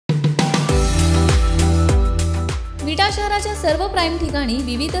विटा शहराच्या सर्व प्राईम ठिकाणी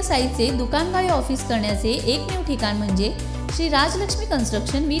विविध साईजचे दुकानगाळे ऑफिस करण्याचे एकमेव ठिकाण म्हणजे श्री राजलक्ष्मी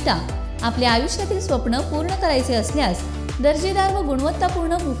कन्स्ट्रक्शन विटा। आपले आयुष्यातील स्वप्न पूर्ण करायचे असल्यास दर्जेदार व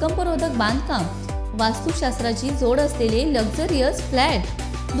गुणवत्तापूर्ण भूकंपरोधक बांधकाम, वास्तुशास्त्राची जोड असलेले लक्झरियस फ्लॅट,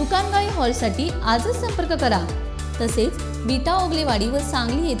 दुकानगाळी हॉलसाठी आजच संपर्क करा। तसेच विटा ओगलेवाडी व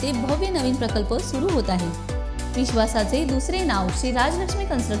सांगली येथे भव्य नवीन प्रकल्प सुरू होत आहे। विश्वासाचे दुसरे नाव श्री राजलक्ष्मी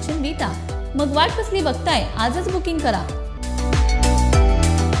कन्स्ट्रक्शन विटा। मग वाट कसली बघताय, आजच बुकिंग करा।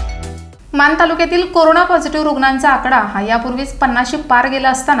 मान तालुक्यातील कोरोना पॉझिटिव्ह रुग्णांचा आकडा हा यापूर्वीच 50 पार गेला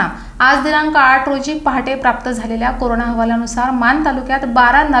असताना आज दिनांक 8 रोजी पहाटे प्राप्त झालेल्या कोरोना अहवालानुसार मान तालुक्यात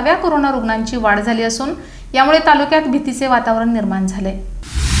 12 नव्या कोरोना रुग्णांची वाढ झाली असून यामुळे तालुक्यात भीतीचे वातावरण निर्माण झाले।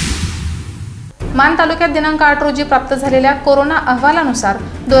 मान तालुक्यात दिनांक 8 रोजी प्राप्त झालेल्या कोरोना अहवालानुसार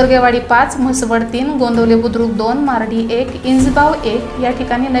दोरगेवाडी 5, म्हसवड 3, गोंदवले बुद्रुक 2, मार्डी 1, इंजबाव 1 या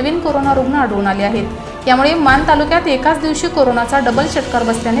ठिकाणी नवीन कोरोना रुग्ण आढळून आले आहेत। यामुळे मान तालुक्यात एकाच दिवशी कोरोनाचा डबल षटकार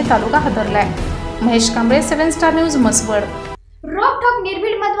बसल्याने तालुका हादरलाय। Mahesh Kamble, 7 star news, Mhaswad. रोखोक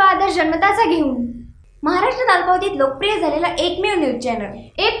निर्भीड मत व आदर्श जनमताचा घेऊन महाराष्ट्र तालुक्यातील लोकप्रिय झालेला एकमेव न्यूज चॅनल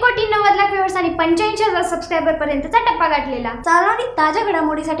 1,90,00,000 व्ह्यूअर्स आणि 85,000 सबस्क्रायबर पर्यंतचा टप्पा गाठलेला। चालू आणि ताज्या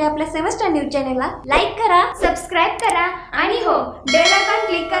घडामोडीसाठी आपल्या 7 स्टार न्यूज चॅनलला लाईक करा, सबस्क्राइब करा आणि हो बेल आयकॉन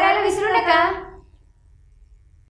क्लिक करायला विसरू नका।